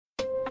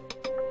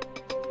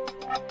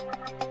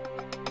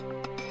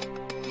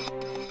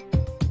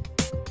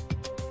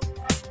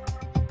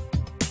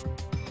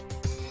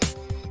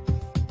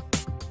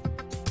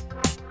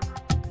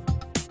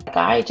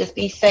All right, just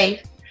be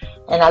safe.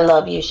 And I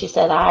love you. She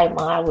said, all right,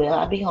 Ma, I will.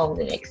 I'll be home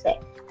the next day.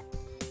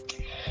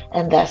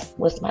 And that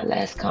was my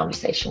last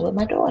conversation with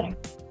my daughter.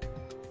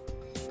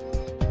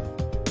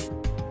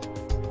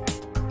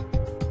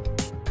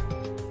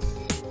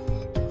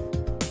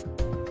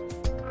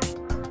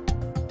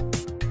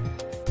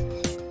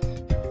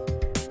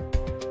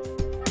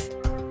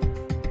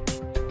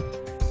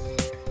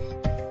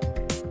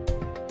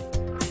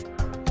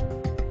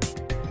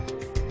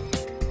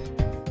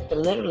 To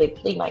literally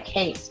plead my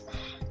case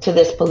to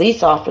this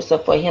police officer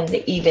for him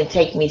to even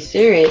take me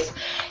serious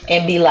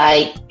and be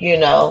like, you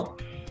know,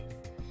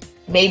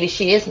 maybe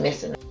she is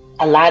missing.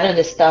 A lot of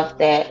the stuff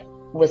that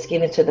was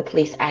given to the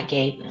police, I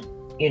gave them.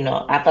 You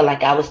know, I felt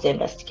like I was the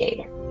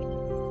investigator.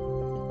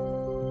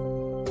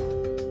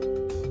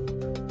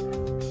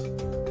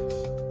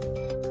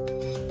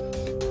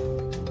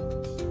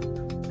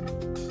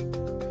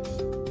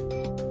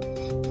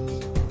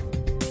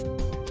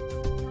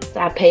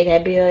 I pay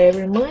that bill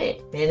every month,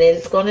 and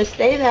it's going to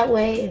stay that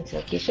way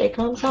until Keeshae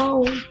comes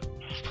home.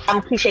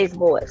 I'm Keeshae's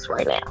voice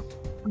right now.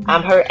 Mm-hmm.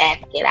 I'm her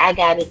advocate. I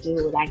got to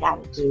do what I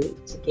got to do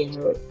to get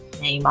her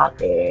name out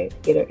there, to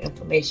get her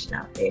information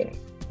out there.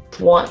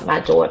 Want my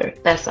daughter,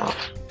 that's all.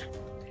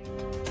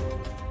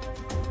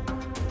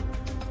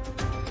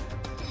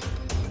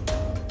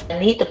 I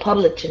need the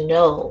public to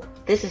know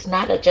this is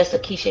not just a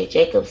Keeshae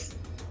Jacobs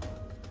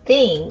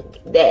thing,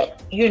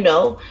 that, you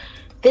know,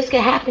 this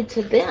can happen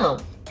to them.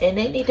 And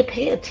they need to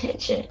pay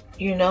attention.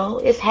 You know,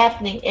 it's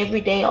happening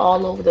every day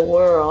all over the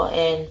world,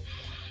 and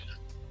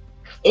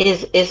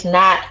it's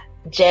not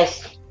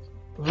just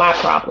my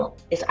problem.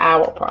 It's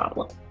our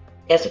problem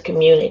as a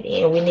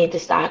community, and we need to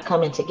start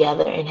coming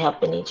together and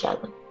helping each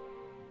other.